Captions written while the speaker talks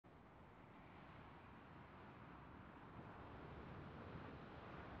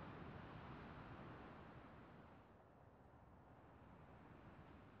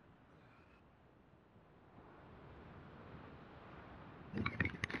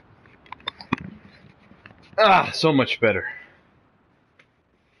Ah, so much better.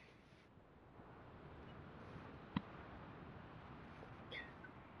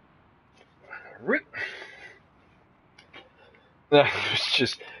 Rip. It's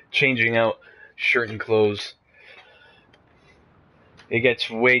just changing out shirt and clothes. It gets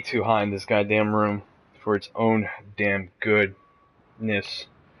way too hot in this goddamn room for its own damn goodness.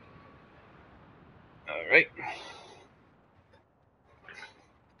 Alright.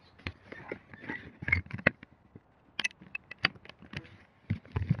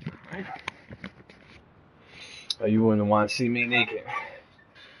 Oh, you wouldn't want to see me naked.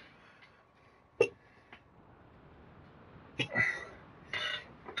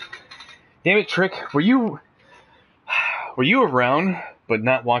 Damn it, Trick. Were you around but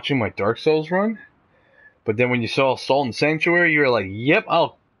not watching my Dark Souls run? But then when you saw Salt and Sanctuary, you were like, yep,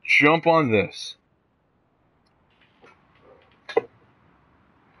 I'll jump on this.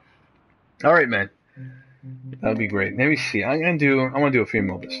 Alright, man. That'd be great. Let me see. I want to do a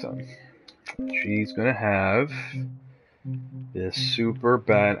female this time. She's gonna have this super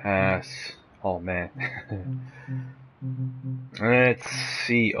badass. Oh man. Let's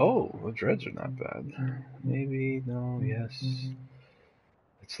see. Oh, the dreads are not bad. Maybe, no, yes.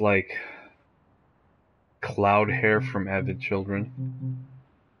 It's like cloud hair from Avid Children.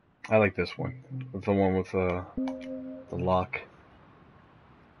 I like this one. The one with the lock.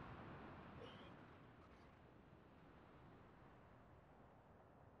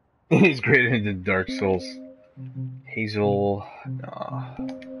 He's great into Dark Souls. Hazel,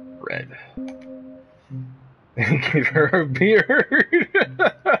 red. Give her a beard.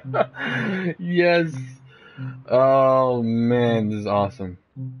 Yes. Oh man, this is awesome.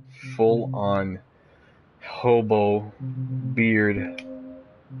 Full on hobo beard.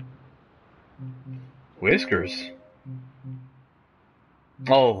 Whiskers.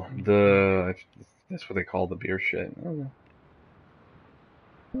 Oh, that's what they call the beer shit. I don't know.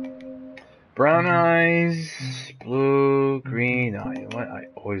 Brown eyes, blue, green. Oh, you know what? I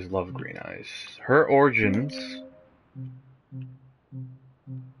always love green eyes. Her origins.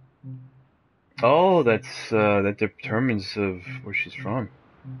 Oh, that determines of where she's from.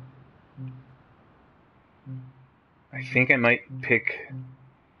 I think I might pick.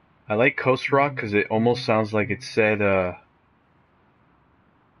 I like Coast Rock because it almost sounds like it said.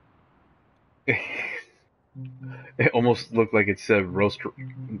 It almost looked like it said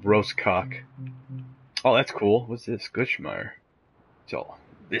roast cock. Oh, that's cool. What's this? Gushmire. It's all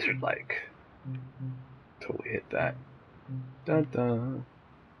lizard-like. Totally hit that. Dun dun.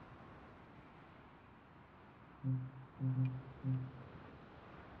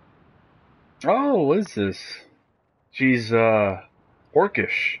 Oh, what is this? She's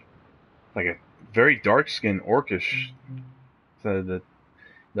orcish, like a very dark-skinned orcish. The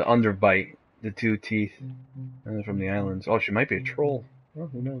underbite, the two teeth, and they're from the islands. Oh, she might be a troll. Oh,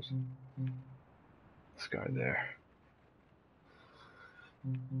 who knows? This guy there.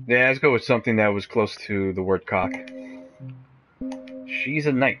 Yeah, let's go with something that was close to the word cock. She's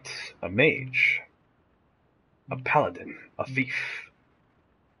a knight, a mage, a paladin, a thief,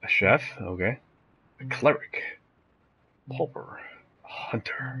 a chef, okay, a cleric, pauper, a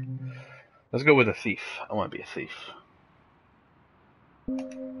hunter. Let's go with a thief. I want to be a thief.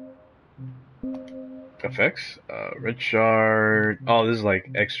 Effects, red shard. Oh, this is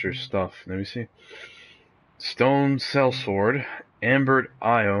like extra stuff. Let me see. Stone sellsword, ambered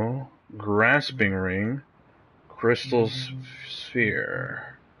io, grasping ring, crystal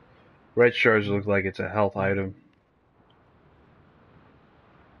sphere. Red shards look like it's a health item.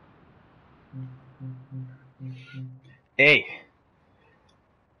 Hey,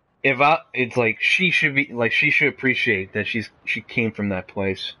 it's like she should appreciate that she came from that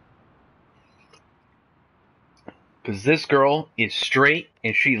place. Because this girl is straight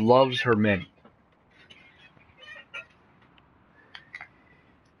and she loves her men.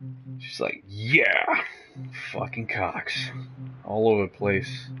 She's like, yeah, fucking cocks. All over the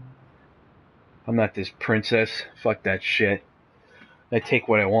place. I'm not this princess. Fuck that shit. I take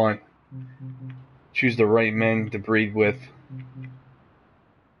what I want. Choose the right men to breed with.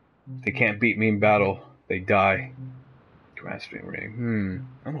 They can't beat me in battle. They die. Grasping ring.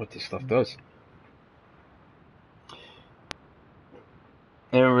 I don't know what this stuff does.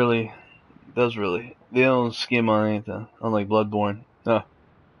 It really does really. They don't skim on anything, unlike Bloodborne. No.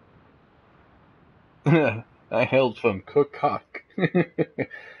 I hailed from Cook Cock.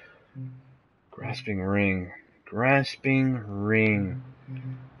 Grasping ring. Grasping ring.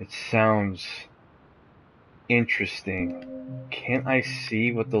 It sounds interesting. Can't I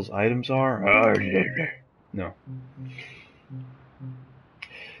see what those items are? No.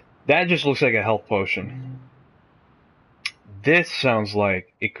 That just looks like a health potion. This sounds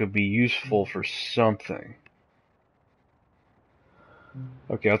like it could be useful for something.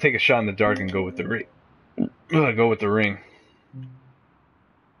 Okay, I'll take a shot in the dark and go with the ring. Go with the ring.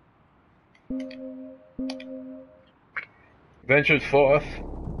 Ventured forth.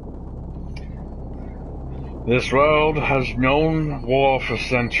 This world has known war for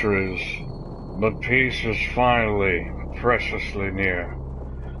centuries, but peace is finally, preciously near.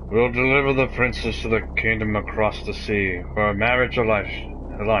 We'll deliver the princess to the kingdom across the sea, for a marriage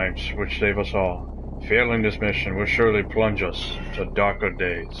alliance which save us all. Failing this mission will surely plunge us to darker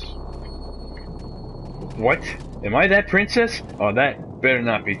days. What? Am I that princess? Oh, that better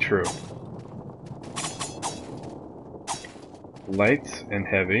not be true. Light and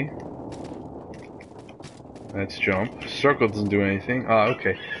heavy. Let's jump. Circle doesn't do anything. Ah,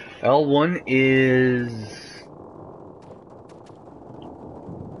 okay. L1 is...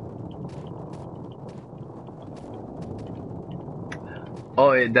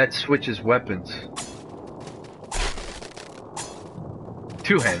 Oh, that switches weapons.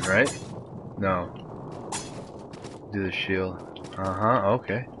 Two-hand, right? No. Do the shield. Uh-huh,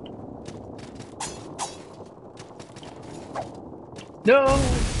 okay. No!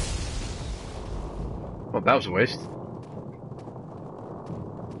 Well, that was a waste.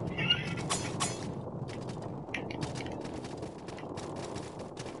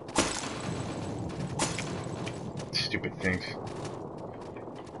 Stupid things.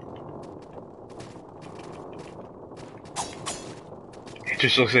 It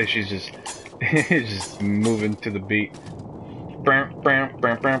just looks like she's just just moving to the beat.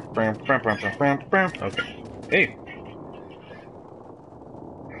 Okay. Hey.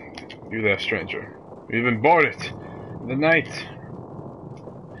 You there, stranger. We've been boarded. The night.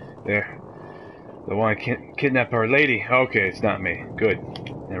 There. The one kidnap our lady. Okay, it's not me. Good.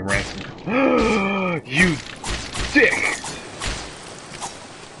 And ransom. You dick!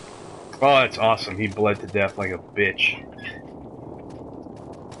 Oh, that's awesome. He bled to death like a bitch.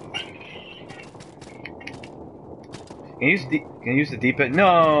 Can you use the D-pad?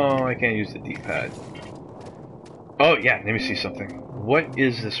 No, I can't use the D-pad. Oh, yeah, let me see something. What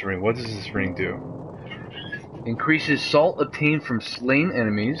is this ring? What does this ring do? Increases salt obtained from slain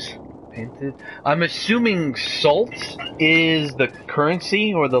enemies. Painted. I'm assuming salt is the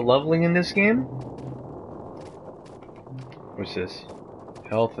currency or the leveling in this game? What's this?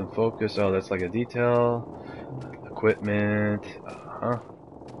 Health and focus. Oh, that's like a detail. Equipment. Uh-huh.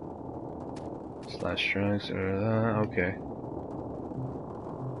 Slash strength. Okay.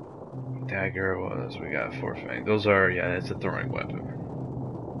 Dagger was. We got four fang. Those are, yeah, it's a throwing weapon.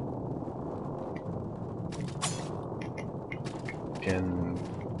 Can.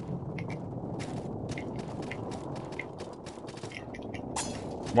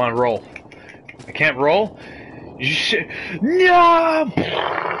 Come on, roll. I can't roll? You should. No!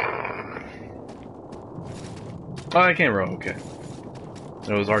 Oh, I can't roll. Okay.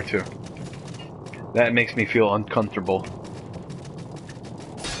 That was R2. That makes me feel uncomfortable.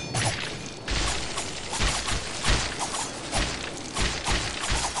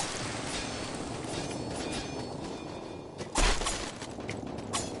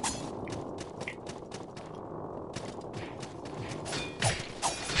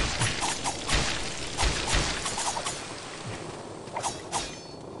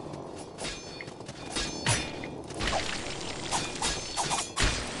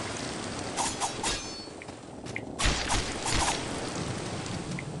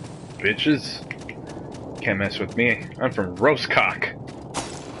 Bitches. Can't mess with me. I'm from Roastcock.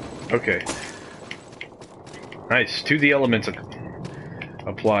 Okay. Nice. To the elements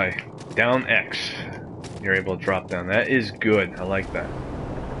apply. Down X. You're able to drop down. That is good. I like that.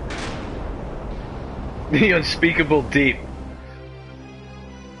 The unspeakable deep.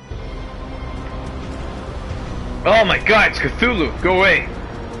 Oh my god, it's Cthulhu. Go away.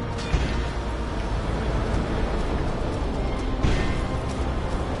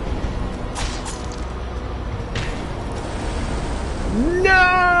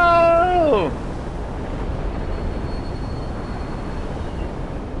 No!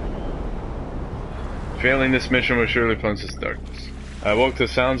 Failing this mission will surely plunge us in darkness. I woke to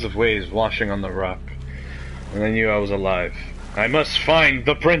sounds of waves washing on the rock, and I knew I was alive. I must find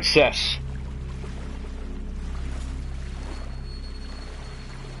the princess!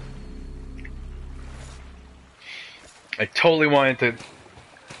 I totally wanted to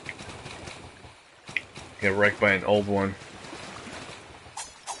get wrecked by an old one.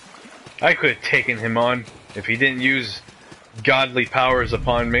 I could have taken him on if he didn't use godly powers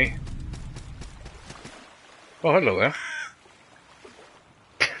upon me. Oh, hello there.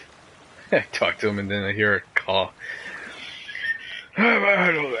 I talk to him and then I hear a call.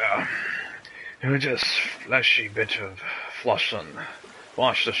 Hello there. You're just fleshy bit of Flushon.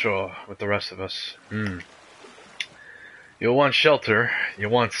 Wash the shore with the rest of us. You'll want shelter.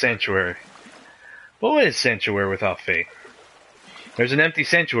 You'll want sanctuary. But what is sanctuary without faith? There's an empty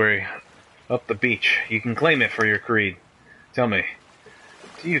sanctuary up the beach. You can claim it for your creed. Tell me,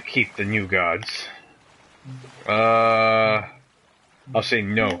 do you keep the new gods? I'll say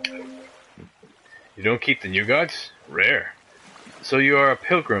no. You don't keep the new gods? Rare. So you are a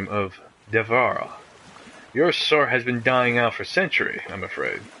pilgrim of Devara. Your sort has been dying out for centuries, I'm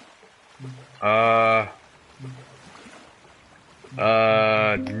afraid. No.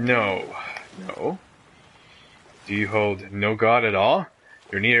 No. Do you hold no god at all?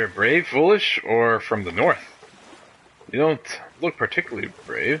 You're neither brave, foolish, or from the north. You don't look particularly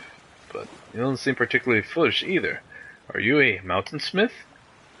brave, but you don't seem particularly foolish either. Are you a mountainsmith?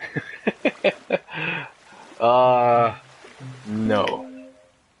 No.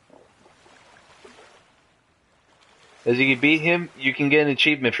 As you can beat him, you can get an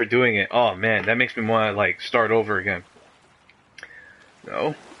achievement for doing it. Oh man, that makes me want to like start over again.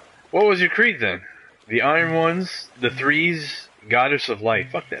 No. What was your creed then? The Iron Ones, the Threes, Goddess of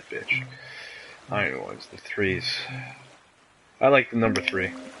Light. Fuck that bitch. Iron Ones, the Threes. I like the number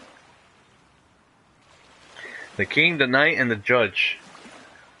 3. The King, the Knight, and the Judge.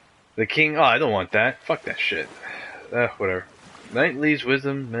 The King, oh, I don't want that. Fuck that shit. Whatever. Knight leads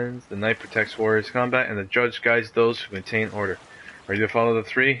wisdom, mends, the Knight protects warriors combat, and the Judge guides those who maintain order. Are you to follow the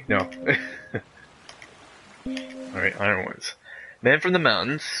 3? No. Alright, Iron Ones. Men from the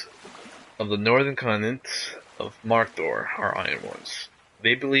mountains of the northern continent of Markthor are Iron Ones.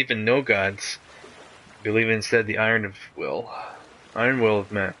 They believe in no gods, believe instead the Iron Will. Iron Will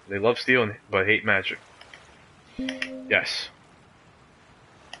of men. They love steel but hate magic. Yes.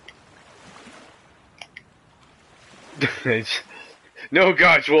 No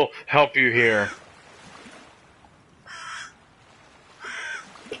gods will help you here.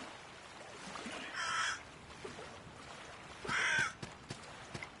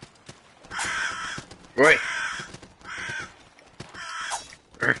 Right.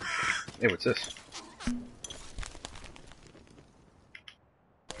 Hey, what's this?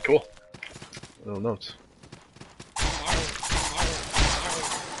 Cool. Little notes.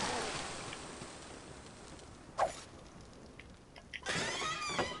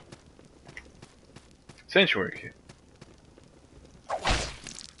 Sanctuary key.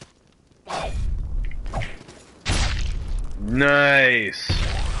 Nice.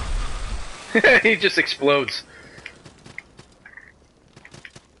 He just explodes.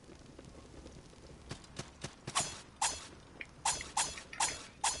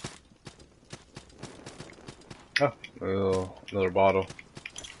 Oh, another bottle.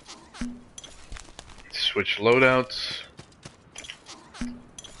 Switch loadouts.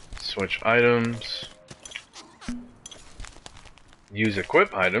 Switch items. Use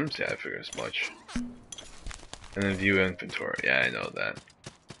equip items. Yeah, I figure as much. And then view inventory. Yeah, I know that.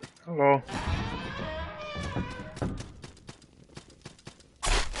 Hello.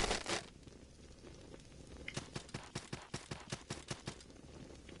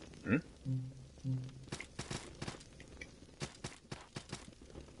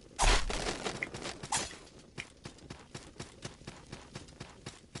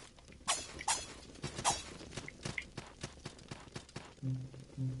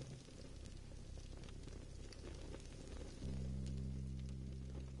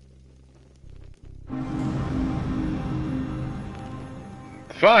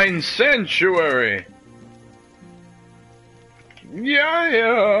 Find sanctuary.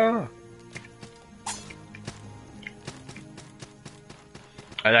 Yeah.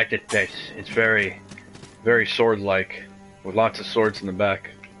 I like this place. It's very, very sword-like, with lots of swords in the back.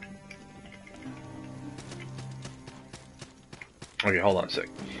 Okay, hold on a sec.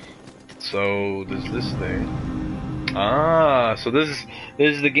 So there's this thing. Ah, so this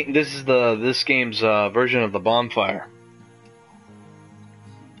is this game's version of the bonfire.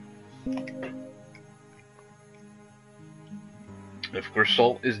 Of course,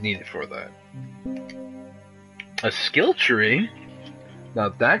 salt is needed for that. A skill tree? Now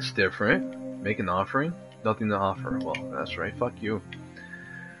that's different. Make an offering? Nothing to offer. Well, that's right. Fuck you.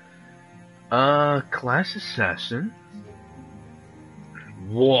 Class assassin.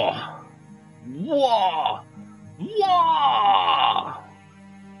 Whoa. Whoa. Whoa.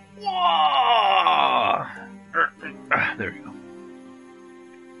 Whoa. There you go.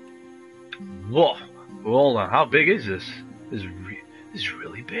 Whoa. Hold on. How big is this? This is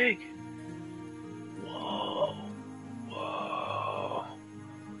really big. Whoa. Whoa.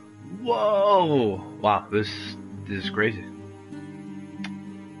 Whoa. Wow, this is crazy.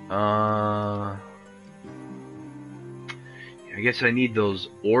 I guess I need those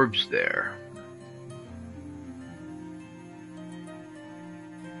orbs there.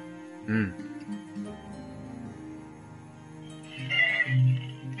 Hmm.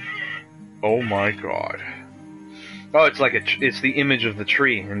 Oh my god. Oh, it's like it's the image of the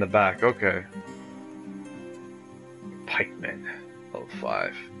tree in the back. Okay. Pikeman, level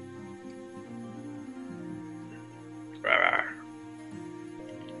 5. Rawr.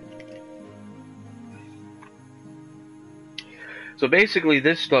 So basically,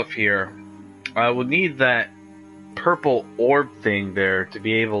 this stuff here, I would need that purple orb thing there to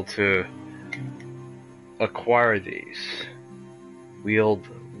be able to acquire these. Wield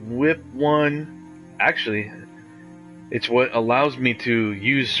whip 1. Actually, it's what allows me to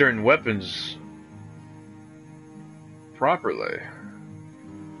use certain weapons properly.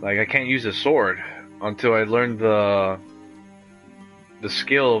 Like, I can't use a sword until I learn the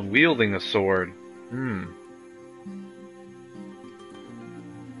skill of wielding a sword.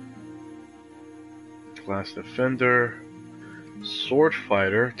 Glass defender, sword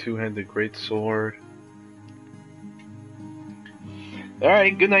fighter, two-handed great sword.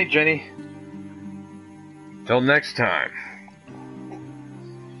 Alright, good night, Jenny. Till next time.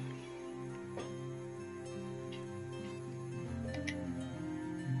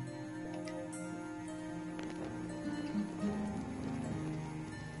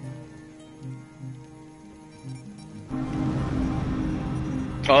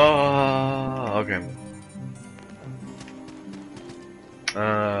 Okay.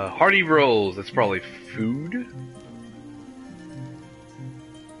 Hearty rolls, that's probably food?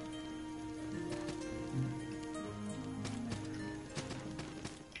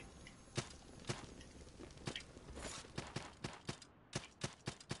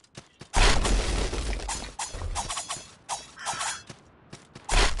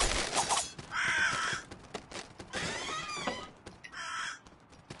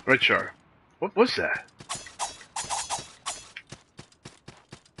 Richard, what was that?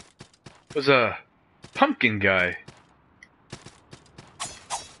 It was a pumpkin guy.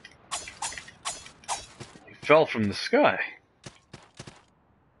 He fell from the sky.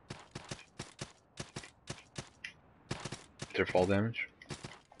 Is there fall damage?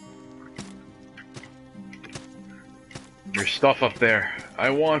 There's stuff up there.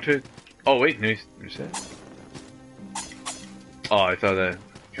 I want it. Oh wait, no, you said. Oh, I thought that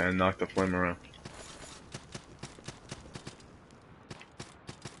kind of knocked the flame around.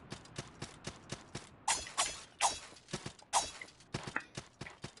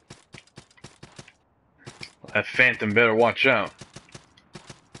 That phantom better watch out.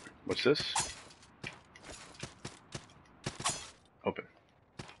 What's this? Open.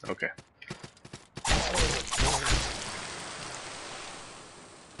 Okay.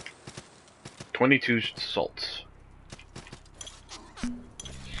 $22 salts.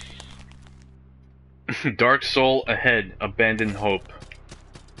 Dark soul ahead. Abandon hope.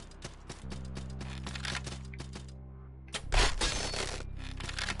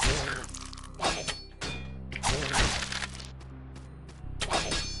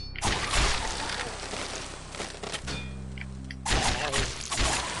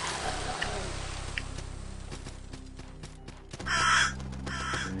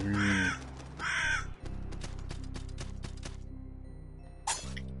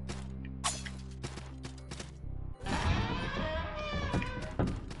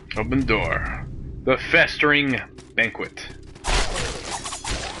 Open door. The festering banquet.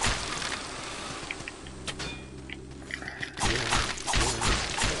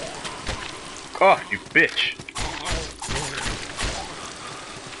 Oh, you bitch.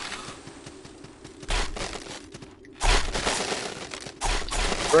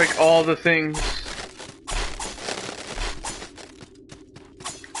 Break all the things.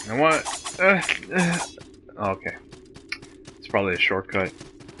 And what? Okay. It's probably a shortcut.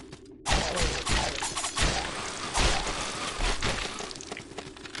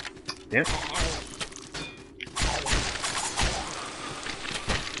 Yep.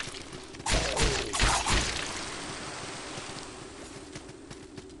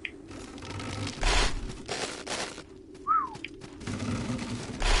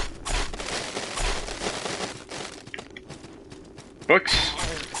 Books?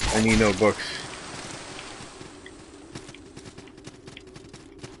 I need no books.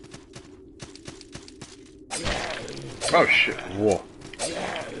 Oh shit, whoa.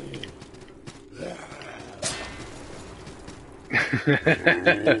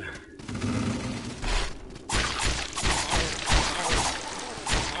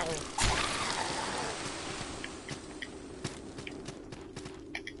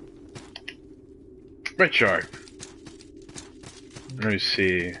 Red shard. Let me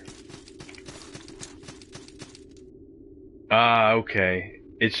see. Ah, okay.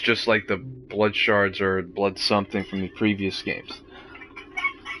 It's just like the blood shards or blood something from the previous games.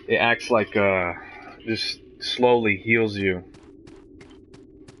 It acts like just slowly heals you.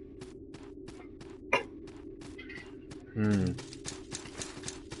 Hmm.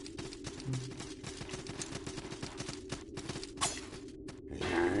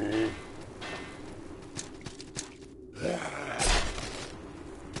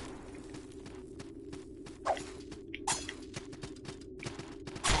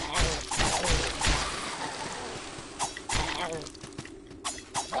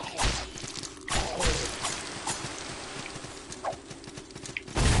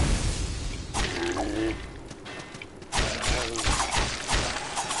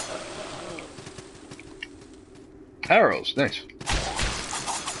 Arrows, nice.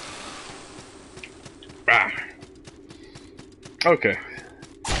 Ah. Okay.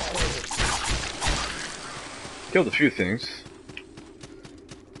 Killed a few things.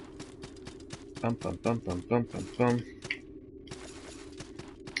 Bum bum bum bum bum bum bum.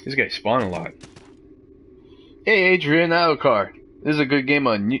 These guys spawn a lot. Hey Adrian Alucard. This is a good game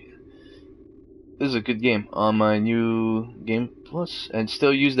on This is a good game on my new Game Plus, and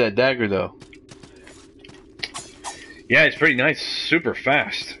still use that dagger though. Yeah, it's pretty nice. Super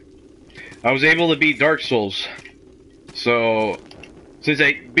fast. I was able to beat Dark Souls. So, since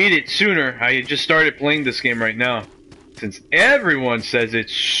I beat it sooner, I just started playing this game right now. Since everyone says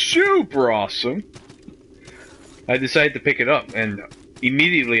it's super awesome, I decided to pick it up, and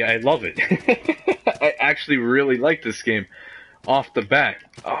immediately I love it. I actually really like this game off the bat.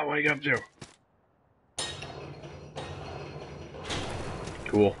 Oh, what are you up to?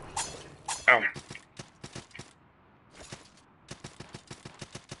 Cool. Ow.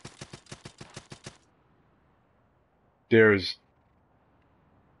 There's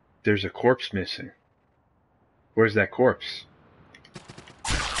a corpse missing. Where's that corpse?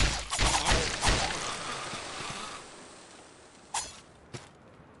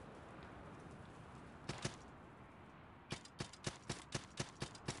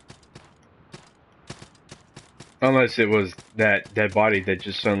 Unless it was that dead body that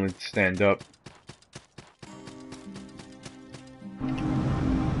just suddenly stand up.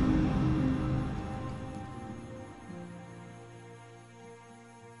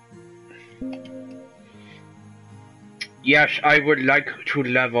 Yes, I would like to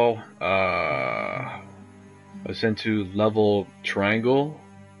level, ascend to level triangle.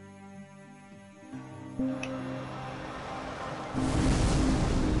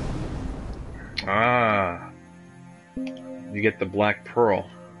 Ah, you get the black pearl.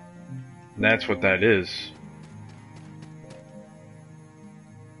 That's what that is.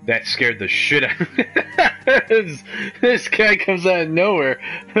 That scared the shit out of me. This guy comes out of nowhere.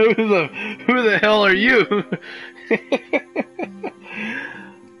 Who the hell are you?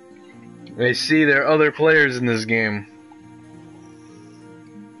 I see there are other players in this game.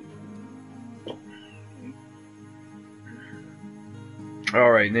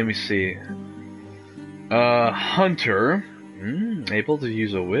 Alright, let me see. Hunter. Able to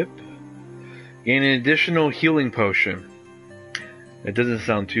use a whip. Gain an additional healing potion. It doesn't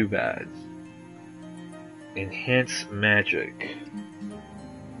sound too bad. Enhance magic.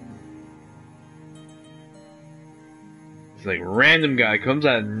 It's like random guy comes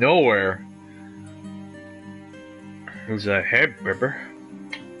out of nowhere. He's like, hey, Bibber.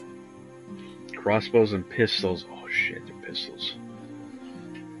 Crossbows and pistols. Oh shit, they're pistols.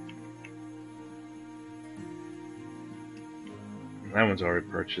 That one's already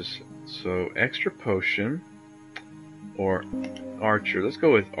purchased. So, extra potion. Or archer. Let's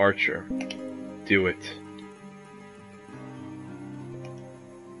go with archer. Do it.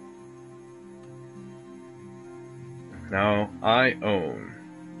 Now I own.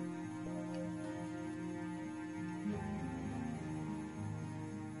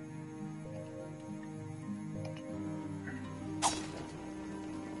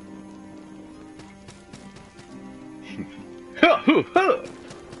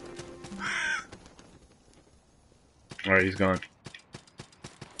 Alright, he's gone.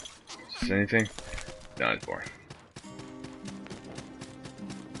 Is this anything? No, it's boring.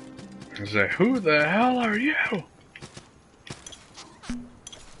 I say, who the hell are you?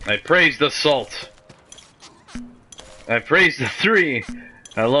 I praise the salt. I praise the 3.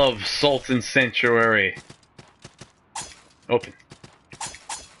 I love Salt and Sanctuary. Open.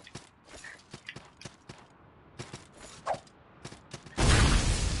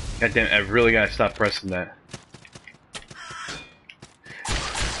 God damn it, I really gotta stop pressing that.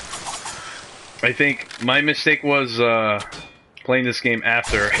 I think my mistake was playing this game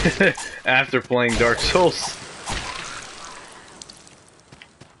after after playing Dark Souls.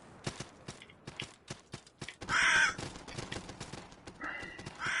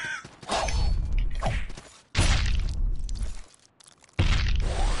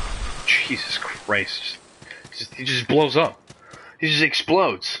 Jesus Christ. He just blows up. He just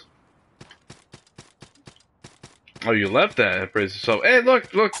explodes. Oh, you left that. So, hey,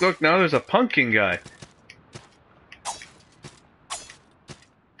 look, now there's a pumpkin guy.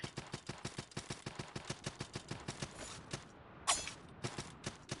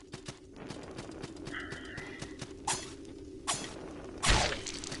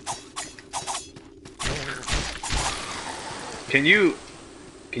 Can you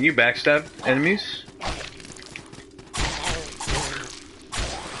backstab enemies?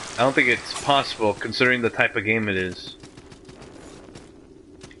 I don't think it's possible, considering the type of game it is.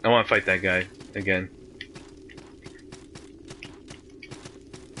 I want to fight that guy again.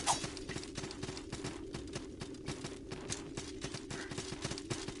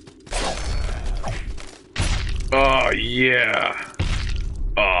 Oh, yeah.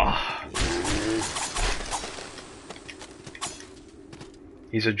 Oh.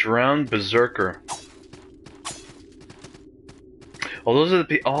 He's a drowned berserker. Oh, those are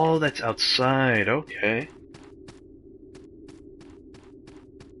the oh, that's outside. Okay.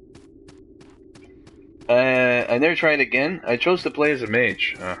 I never tried again. I chose to play as a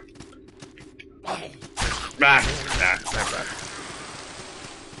mage.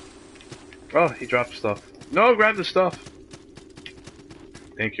 Oh, he dropped stuff. No, grab the stuff.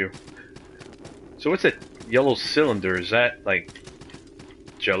 Thank you. So what's that yellow cylinder? Is that like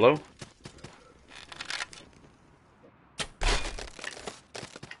Jello?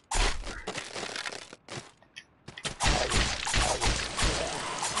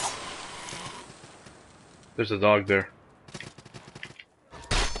 There's a dog there.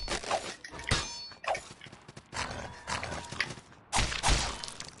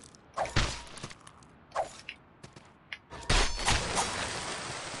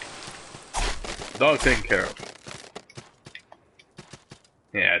 Dog taken care of.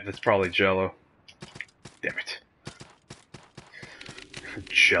 Yeah, that's probably Jello. Damn it.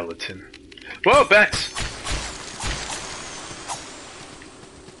 Gelatin. Whoa, bats!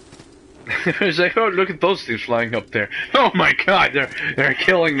 It's like, oh, look at those things flying up there. Oh my god, they're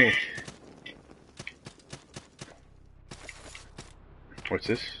killing me. What's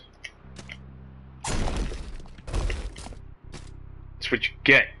this? That's what you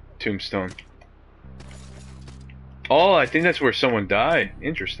get, Tombstone. Oh, I think that's where someone died.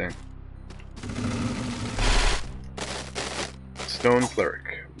 Interesting. Stone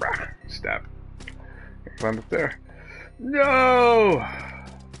cleric. Rah, stab. Climb up there. No!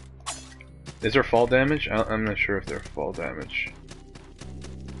 Is there fall damage? I'm not sure if there's fall damage.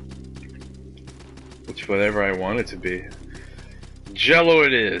 It's whatever I want it to be. Jello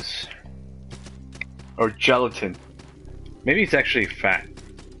it is. Or gelatin. Maybe it's actually fat.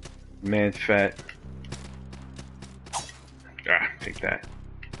 Man fat. Ah, take that.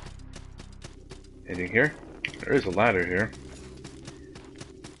 Anything here? There is a ladder here.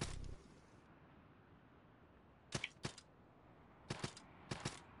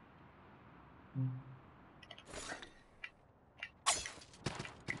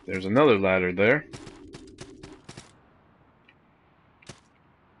 There's another ladder there.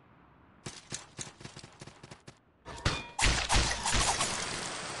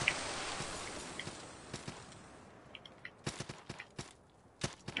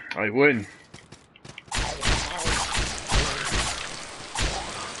 I win.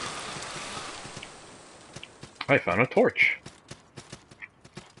 I found a torch.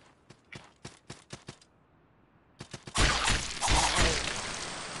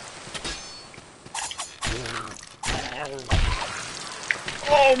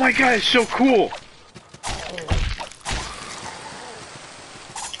 Oh my god, it's so cool!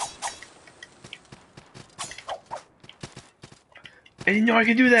 I didn't know I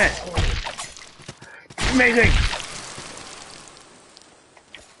could do that! It's amazing!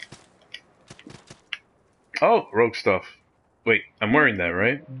 Oh, rogue stuff. Wait, I'm wearing that,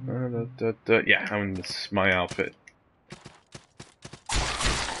 right? Yeah, this is my outfit.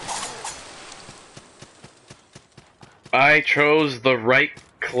 I chose the right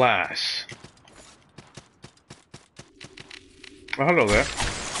class. Oh, hello there.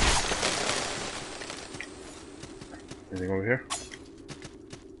 Anything over here?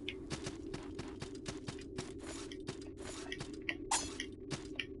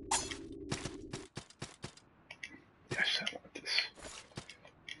 Yes, I want this.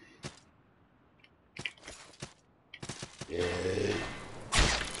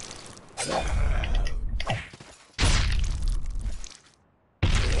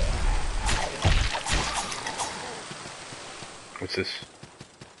 What's this?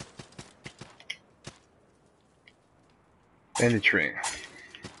 Banditry.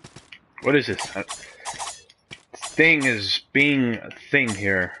 What is this? This thing is being a thing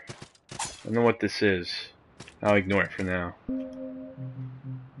here. I don't know what this is. I'll ignore it for now.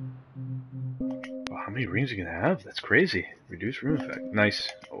 Wow, how many rings are you gonna have? That's crazy. Reduce room effect. Nice.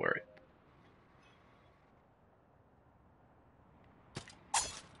 I'll wear it.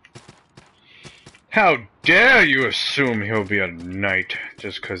 How dare you assume he'll be a knight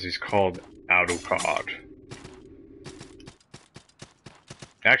just because he's called Alucard?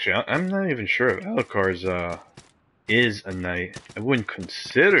 Actually, I'm not even sure if Alucard is a knight. I wouldn't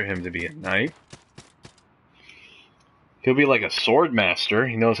consider him to be a knight. He'll be like a sword master.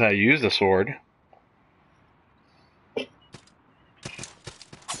 He knows how to use the sword.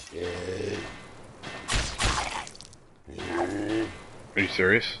 Are you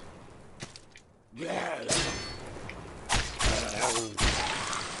serious?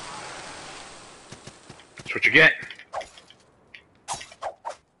 That's what you get.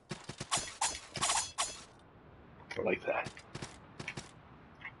 I like that.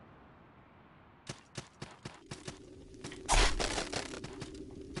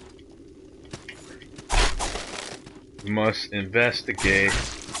 Must investigate.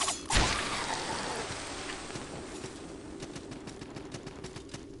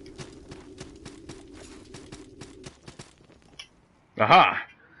 Aha!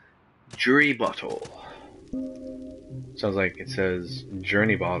 Jury bottle. Sounds like it says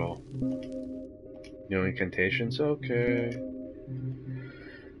journey bottle. No incantations? Okay.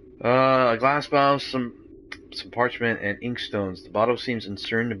 A glass bottle, some parchment, and inkstones. The bottle seems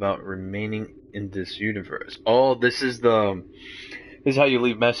concerned about remaining in this universe. Oh, this is how you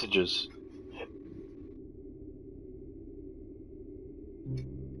leave messages.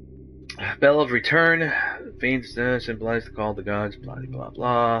 Bell of return. Fiends symbolize the call of the gods. Blah blah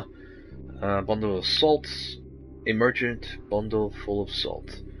blah. Bundle of salts. A merchant bundle full of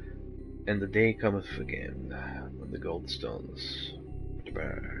salt. And the day cometh again when the gold stones. Okay.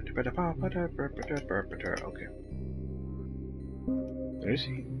 Let me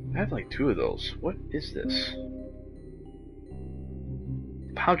see. I have like 2 of those. What is this?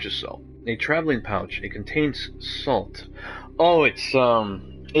 Pouch of salt. A traveling pouch. It contains salt. Oh, it's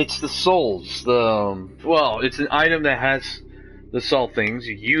the souls. Well, it's an item that has the salt things.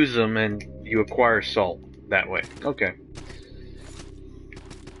 You use them and you acquire salt that way. Okay.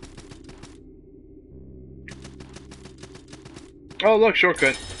 Oh, look,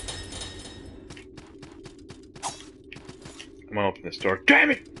 shortcut. I'm gonna open this door. Damn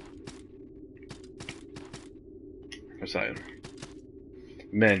it! What's that?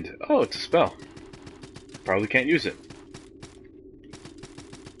 Mend. Oh, it's a spell. Probably can't use it.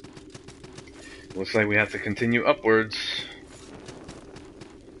 Looks like we have to continue upwards.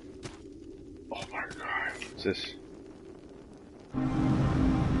 Oh my god. What's this?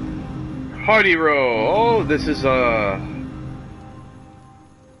 Hardy Row! Oh, this is a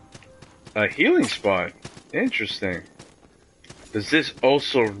healing spot. Interesting. Does this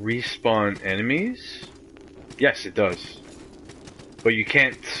also respawn enemies? Yes, it does. But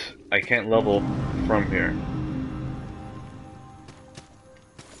I can't level from here.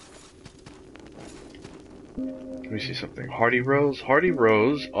 Let me see something. Hardy Rows? Hardy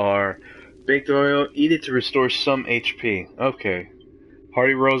Rows are baked oil, eat it to restore some HP. Okay.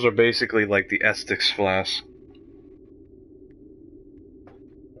 Hardy Rows are basically like the Estus flask.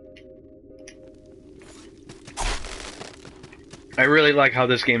 I really like how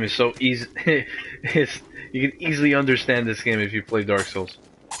this game is so easy. You can easily understand this game if you play Dark Souls.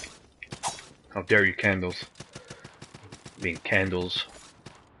 How dare you, candles. I mean, candles.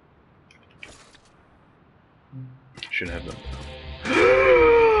 Shouldn't have them.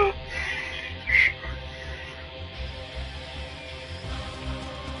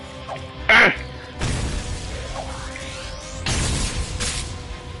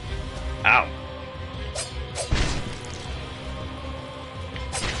 Ow.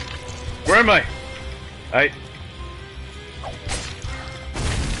 Where am I?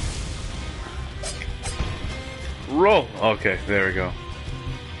 Roll. Okay, there we go.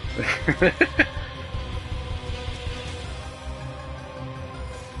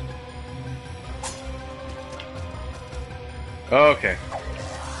 Okay.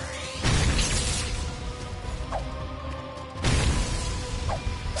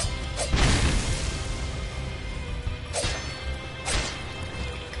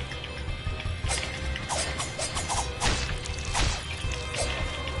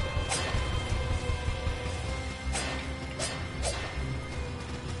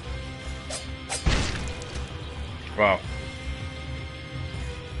 Wow.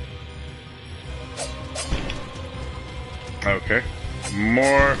 Okay.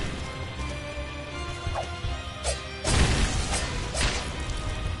 More.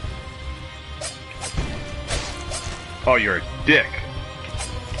 Oh, you're a dick.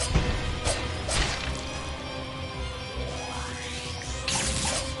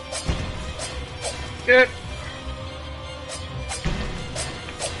 Get.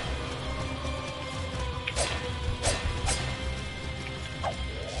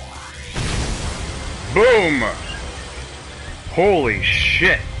 Boom! Holy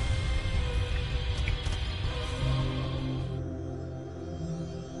shit.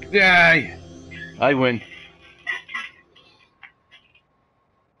 Yeah, I win.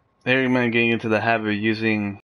 There, man, getting into the habit of using